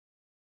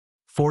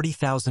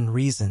40,000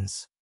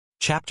 Reasons.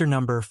 Chapter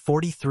number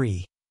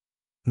 43.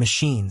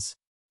 Machines.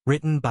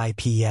 Written by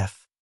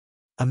P.F.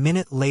 A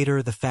minute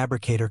later the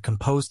fabricator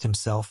composed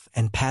himself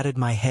and patted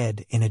my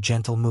head in a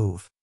gentle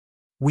move.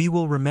 We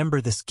will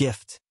remember this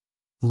gift,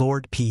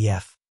 Lord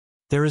P.F.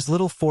 There is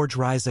little Forge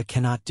Ryza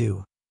cannot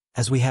do,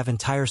 as we have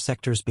entire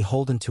sectors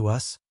beholden to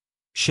us,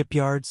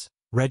 shipyards,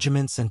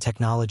 regiments and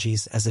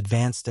technologies as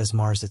advanced as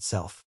Mars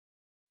itself.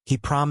 He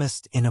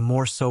promised in a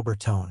more sober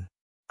tone.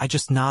 I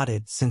just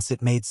nodded since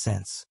it made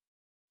sense.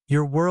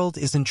 Your world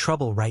is in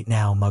trouble right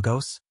now,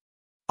 Muggos.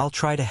 I'll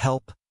try to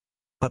help,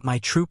 but my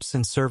troops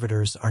and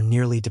servitors are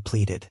nearly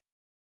depleted.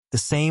 The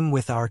same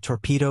with our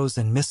torpedoes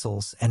and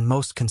missiles and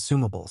most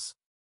consumables.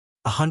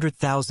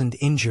 100,000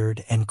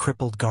 injured and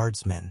crippled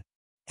guardsmen.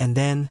 And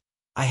then,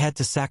 I had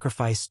to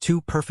sacrifice 2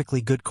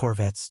 perfectly good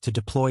corvettes to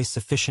deploy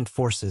sufficient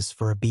forces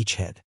for a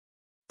beachhead.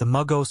 The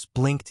Muggos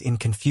blinked in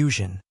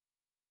confusion,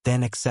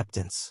 then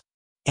acceptance.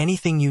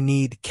 Anything you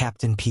need,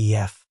 Captain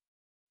P.F.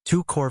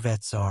 2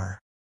 corvettes are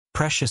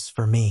precious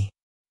for me.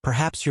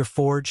 Perhaps your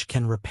forge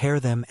can repair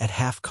them at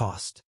half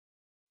cost.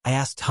 I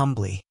asked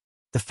humbly.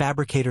 The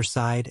fabricator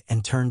sighed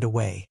and turned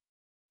away.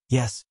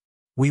 Yes,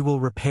 we will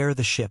repair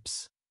the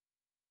ships.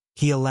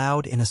 He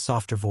allowed in a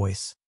softer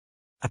voice.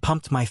 I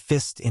pumped my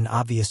fist in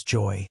obvious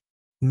joy.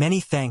 Many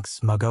thanks,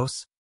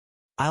 Muggos.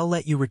 I'll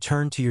let you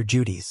return to your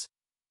duties,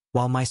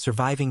 while my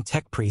surviving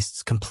tech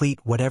priests complete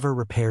whatever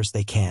repairs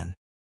they can.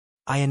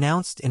 I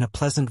announced in a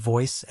pleasant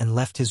voice and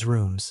left his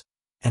rooms,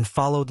 and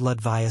followed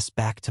Ludvius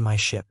back to my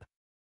ship.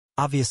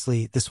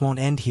 Obviously, this won't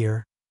end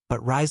here,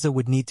 but Ryza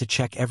would need to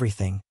check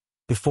everything,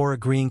 before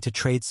agreeing to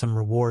trade some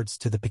rewards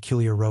to the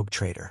peculiar rogue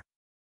trader.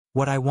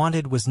 What I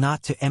wanted was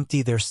not to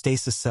empty their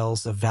stasis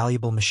cells of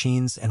valuable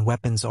machines and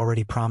weapons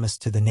already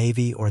promised to the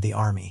Navy or the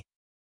Army.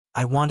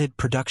 I wanted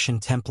production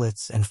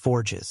templates and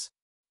forges.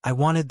 I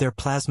wanted their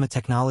plasma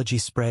technology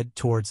spread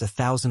towards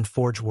 1,000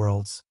 forge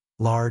worlds,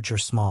 large or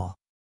small.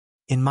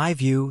 In my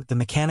view, the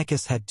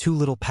Mechanicus had too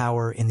little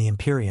power in the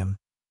Imperium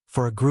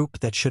for a group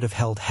that should have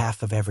held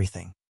half of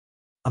everything.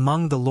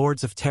 Among the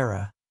Lords of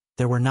Terra,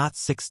 there were not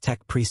 6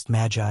 tech priest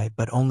magi,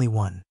 but only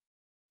 1.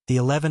 The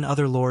 11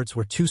 other lords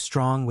were too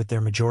strong with their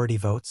majority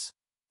votes,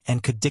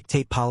 and could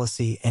dictate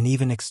policy and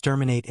even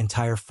exterminate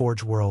entire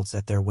forge worlds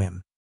at their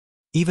whim.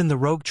 Even the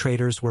rogue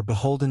traders were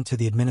beholden to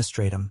the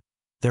administratum,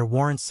 their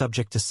warrants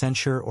subject to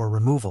censure or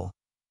removal,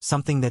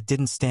 something that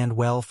didn't stand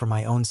well for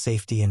my own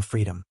safety and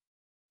freedom.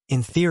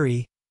 In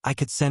theory, I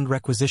could send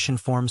requisition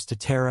forms to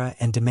Terra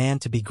and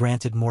demand to be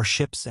granted more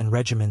ships and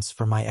regiments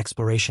for my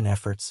exploration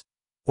efforts,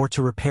 or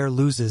to repair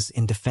losses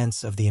in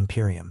defense of the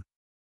Imperium.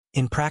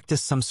 In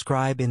practice, some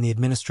scribe in the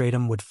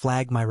administratum would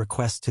flag my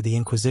request to the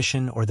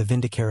Inquisition or the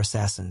Vindicare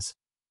assassins,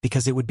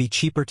 because it would be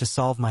cheaper to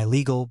solve my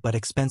legal but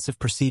expensive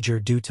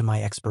procedure due to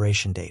my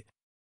expiration date.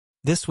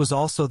 This was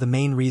also the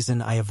main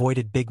reason I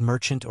avoided big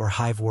merchant or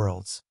hive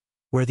worlds,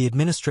 where the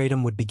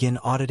administratum would begin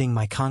auditing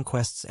my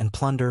conquests and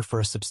plunder for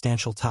a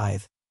substantial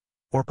tithe,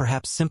 or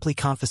perhaps simply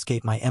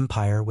confiscate my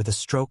empire with a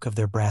stroke of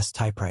their brass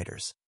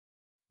typewriters.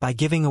 By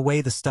giving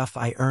away the stuff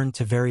I earned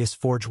to various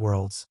forge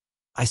worlds,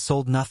 I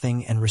sold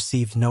nothing and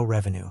received no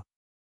revenue.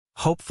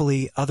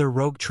 Hopefully, other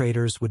rogue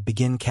traders would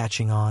begin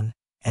catching on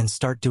and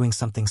start doing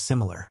something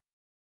similar.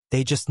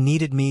 They just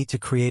needed me to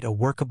create a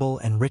workable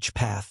and rich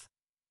path,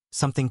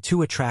 something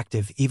too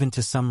attractive even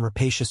to some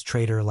rapacious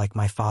trader like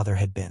my father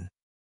had been.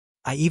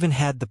 I even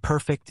had the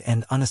perfect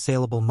and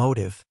unassailable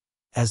motive,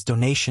 as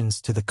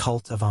donations to the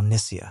cult of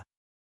Omnicia.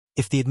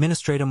 If the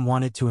administratum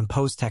wanted to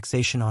impose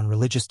taxation on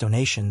religious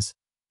donations,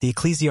 the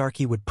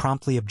ecclesiarchy would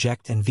promptly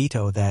object and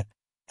veto that,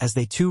 as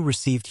they too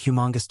received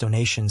humongous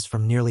donations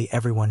from nearly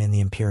everyone in the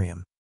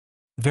Imperium.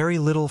 Very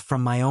little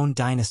from my own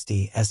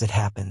dynasty, as it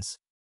happens.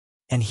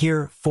 And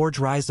here, Forge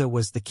Ryza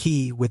was the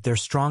key, with their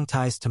strong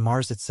ties to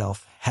Mars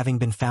itself having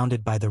been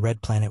founded by the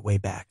Red Planet way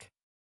back.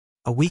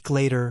 A week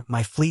later,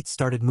 my fleet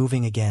started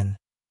moving again,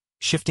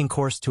 shifting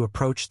course to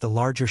approach the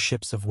larger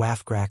ships of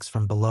Wafgrax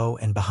from below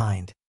and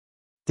behind.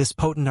 This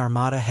potent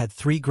armada had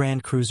 3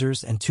 grand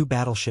cruisers and 2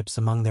 battleships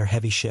among their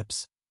heavy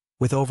ships,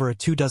 with over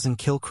 24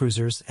 kill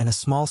cruisers and a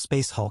small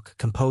space hulk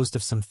composed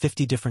of some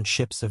 50 different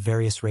ships of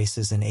various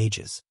races and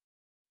ages.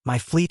 My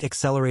fleet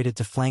accelerated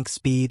to flank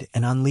speed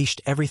and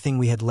unleashed everything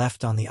we had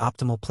left on the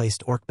optimal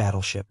placed Orc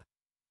battleship,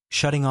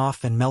 shutting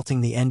off and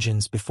melting the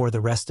engines before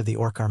the rest of the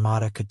Orc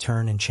armada could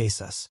turn and chase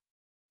us.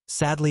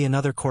 Sadly,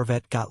 another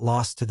corvette got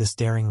lost to this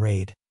daring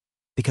raid,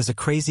 because a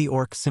crazy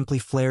Orc simply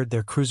flared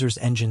their cruiser's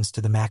engines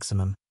to the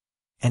maximum,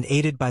 and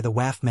aided by the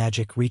WAF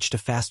magic reached a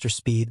faster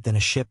speed than a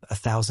ship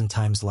 1,000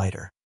 times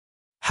lighter.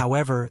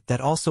 However,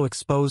 that also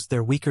exposed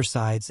their weaker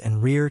sides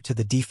and rear to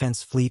the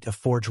defense fleet of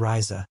Forge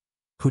Ryza,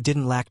 who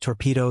didn't lack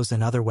torpedoes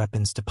and other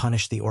weapons to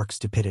punish the Orc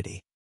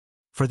stupidity.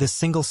 For this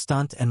single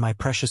stunt and my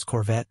precious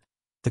corvette,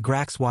 the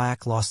Grax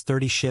Wyak lost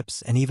 30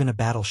 ships and even a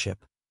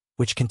battleship,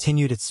 which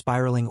continued its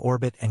spiraling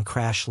orbit and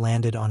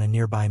crash-landed on a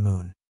nearby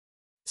moon.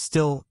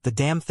 Still, the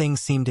damn thing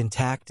seemed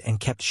intact and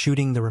kept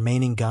shooting the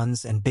remaining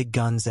guns and big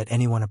guns at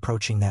anyone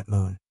approaching that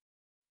moon.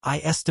 I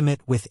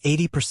estimate with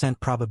 80%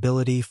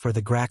 probability for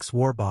the Grax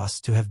warboss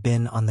to have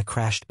been on the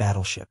crashed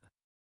battleship.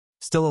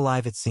 Still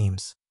alive, it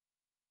seems.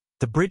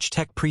 The bridge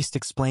tech priest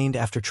explained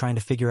after trying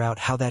to figure out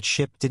how that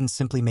ship didn't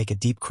simply make a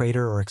deep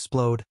crater or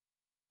explode,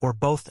 or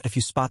both. If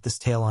you spot this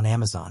tale on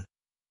Amazon,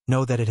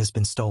 know that it has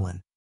been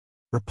stolen.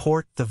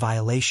 Report the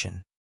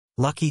violation.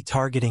 Lucky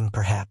targeting,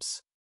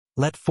 perhaps.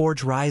 Let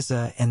Forge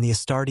Ryza and the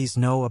Astartes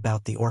know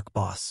about the orc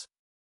boss.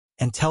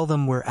 And tell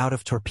them we're out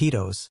of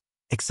torpedoes,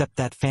 except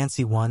that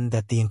fancy one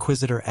that the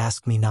Inquisitor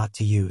asked me not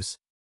to use.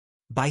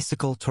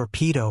 Bicycle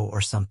torpedo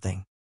or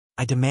something,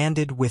 I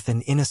demanded with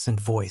an innocent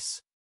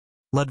voice.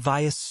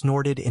 Ludvius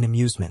snorted in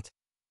amusement,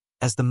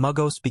 as the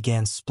Muggos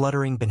began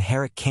spluttering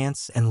Benheric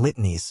cants and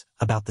litanies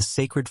about the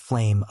sacred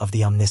flame of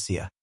the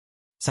Omnisia.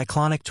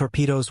 Cyclonic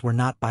torpedoes were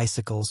not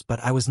bicycles,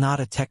 but I was not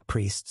a tech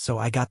priest, so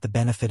I got the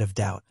benefit of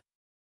doubt.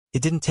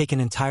 It didn't take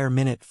an entire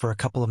minute for a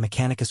couple of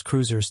Mechanicus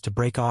cruisers to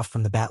break off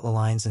from the battle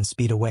lines and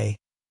speed away,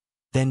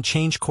 then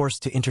change course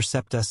to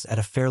intercept us at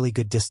a fairly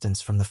good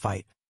distance from the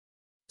fight.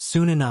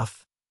 Soon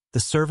enough, the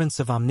servants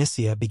of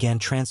Omnisia began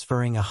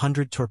transferring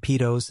 100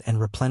 torpedoes and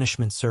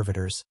replenishment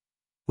servitors,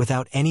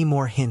 without any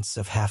more hints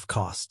of half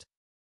cost.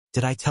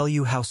 Did I tell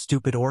you how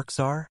stupid orcs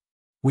are?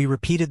 We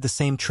repeated the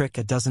same trick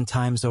a dozen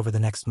times over the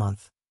next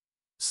month,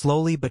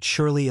 slowly but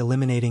surely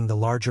eliminating the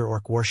larger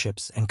orc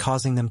warships and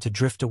causing them to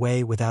drift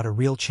away without a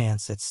real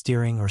chance at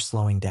steering or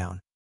slowing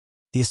down.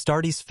 The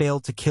Astartes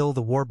failed to kill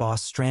the warboss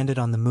stranded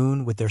on the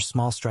moon with their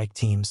small strike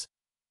teams,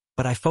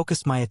 but I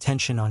focused my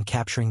attention on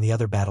capturing the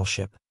other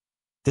battleship,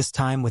 this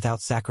time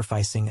without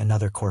sacrificing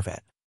another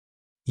corvette.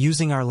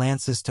 Using our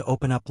lances to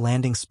open up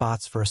landing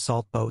spots for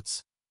assault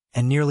boats,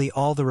 and nearly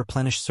all the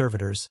replenished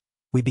servitors,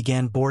 we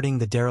began boarding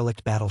the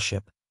derelict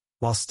battleship,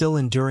 while still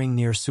enduring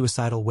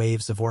near-suicidal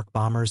waves of orc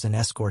bombers and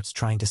escorts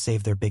trying to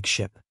save their big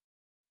ship.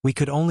 We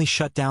could only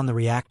shut down the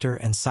reactor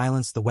and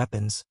silence the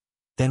weapons,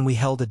 then we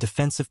held a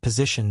defensive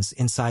positions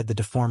inside the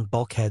deformed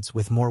bulkheads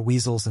with more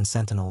weasels and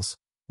sentinels,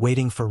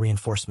 waiting for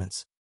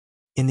reinforcements.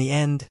 In the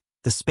end,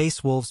 the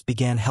Space Wolves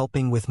began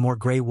helping with more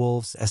Grey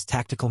Wolves as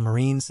tactical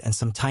marines and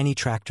some tiny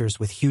tractors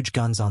with huge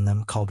guns on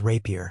them called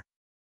Rapier.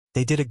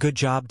 They did a good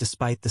job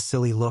despite the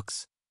silly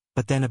looks,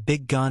 but then a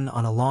big gun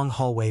on a long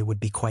hallway would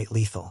be quite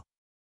lethal.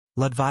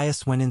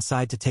 Ludvius went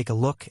inside to take a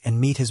look and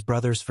meet his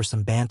brothers for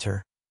some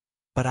banter,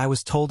 but I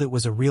was told it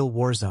was a real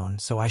war zone,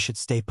 so I should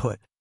stay put.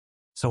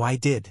 So I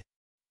did.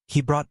 He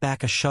brought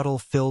back a shuttle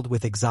filled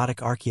with exotic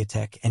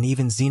archaeotech and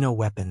even xeno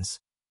weapons,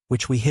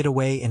 which we hid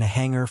away in a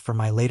hangar for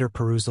my later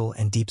perusal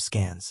and deep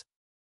scans.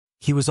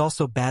 He was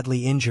also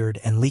badly injured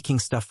and leaking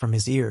stuff from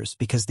his ears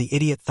because the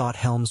idiot thought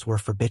helms were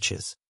for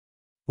bitches.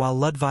 While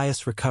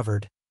Ludvius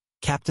recovered,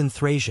 Captain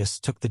Thrasius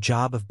took the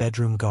job of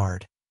bedroom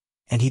guard,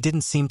 and he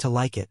didn't seem to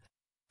like it,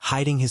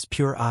 hiding his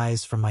pure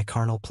eyes from my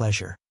carnal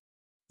pleasure.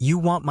 You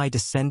want my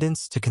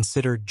descendants to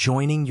consider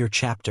joining your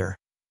chapter,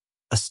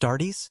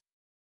 Astartes?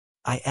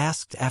 I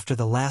asked after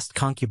the last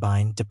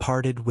concubine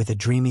departed with a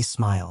dreamy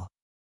smile.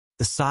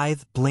 The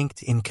scythe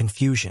blinked in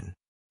confusion.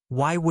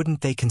 Why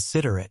wouldn't they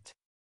consider it?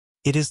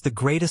 It is the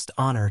greatest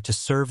honor to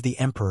serve the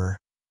Emperor,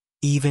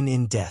 even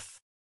in death.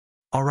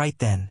 All right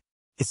then,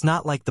 it's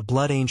not like the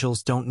Blood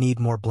Angels don't need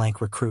more blank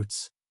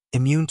recruits,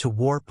 immune to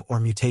warp or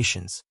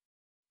mutations.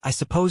 I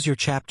suppose your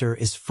chapter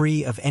is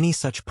free of any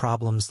such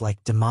problems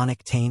like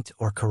demonic taint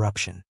or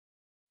corruption.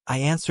 I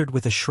answered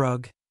with a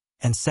shrug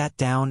and sat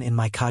down in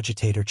my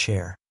cogitator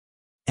chair,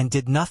 and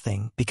did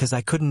nothing because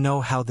I couldn't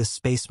know how this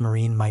space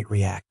marine might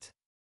react.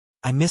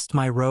 I missed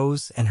my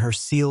Rose and her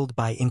sealed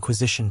by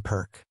Inquisition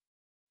perk.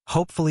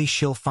 Hopefully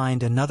she'll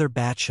find another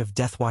batch of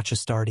Deathwatch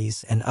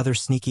Astartes and other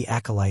sneaky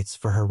acolytes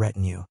for her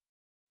retinue.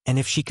 And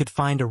if she could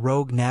find a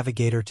rogue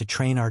navigator to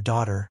train our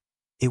daughter,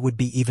 it would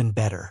be even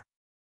better.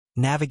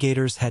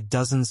 Navigators had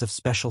dozens of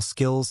special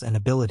skills and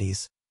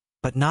abilities,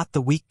 but not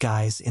the weak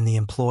guys in the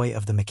employ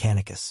of the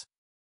Mechanicus.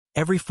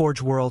 Every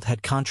Forge world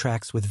had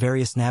contracts with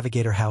various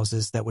navigator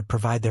houses that would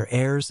provide their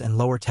heirs and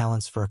lower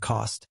talents for a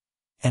cost,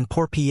 and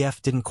poor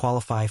PF didn't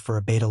qualify for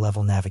a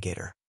beta-level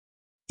navigator.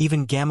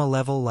 Even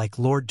gamma-level like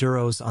Lord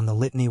Duros on the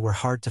Litany were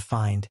hard to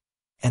find,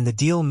 and the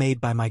deal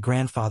made by my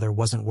grandfather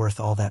wasn't worth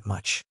all that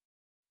much.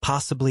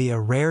 Possibly a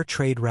rare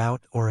trade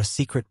route or a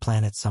secret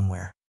planet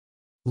somewhere.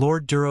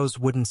 Lord Duros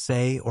wouldn't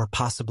say or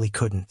possibly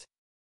couldn't.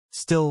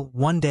 Still,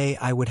 one day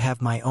I would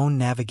have my own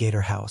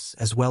navigator house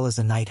as well as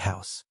a night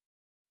house.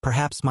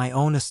 Perhaps my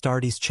own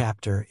Astartes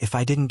chapter if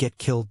I didn't get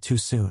killed too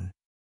soon.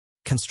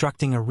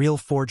 Constructing a real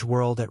Forge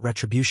world at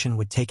Retribution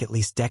would take at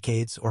least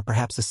decades or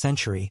perhaps a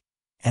century,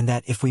 and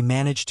that if we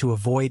managed to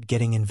avoid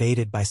getting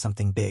invaded by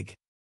something big.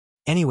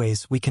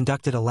 Anyways, we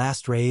conducted a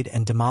last raid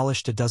and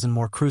demolished a dozen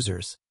more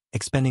cruisers,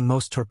 expending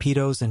most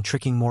torpedoes and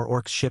tricking more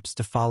orc ships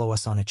to follow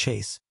us on a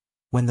chase,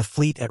 when the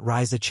fleet at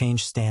Ryza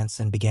changed stance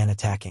and began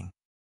attacking.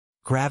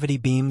 Gravity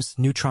beams,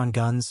 neutron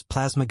guns,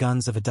 plasma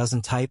guns of a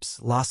dozen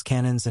types, lost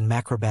cannons and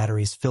macro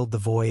batteries filled the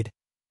void,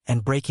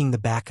 and breaking the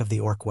back of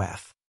the orc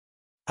WAF.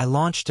 I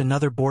launched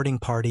another boarding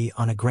party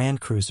on a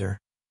Grand Cruiser,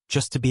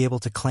 just to be able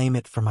to claim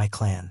it for my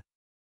clan.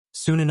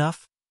 Soon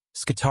enough,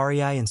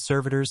 Skitarii and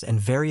servitors and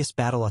various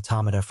battle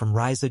automata from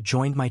Ryza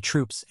joined my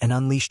troops and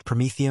unleashed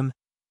promethium,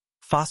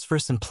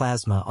 phosphorus and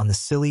plasma on the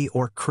silly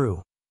orc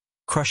crew,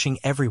 crushing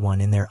everyone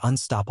in their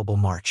unstoppable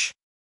march.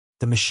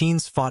 The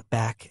machines fought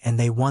back and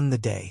they won the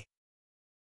day,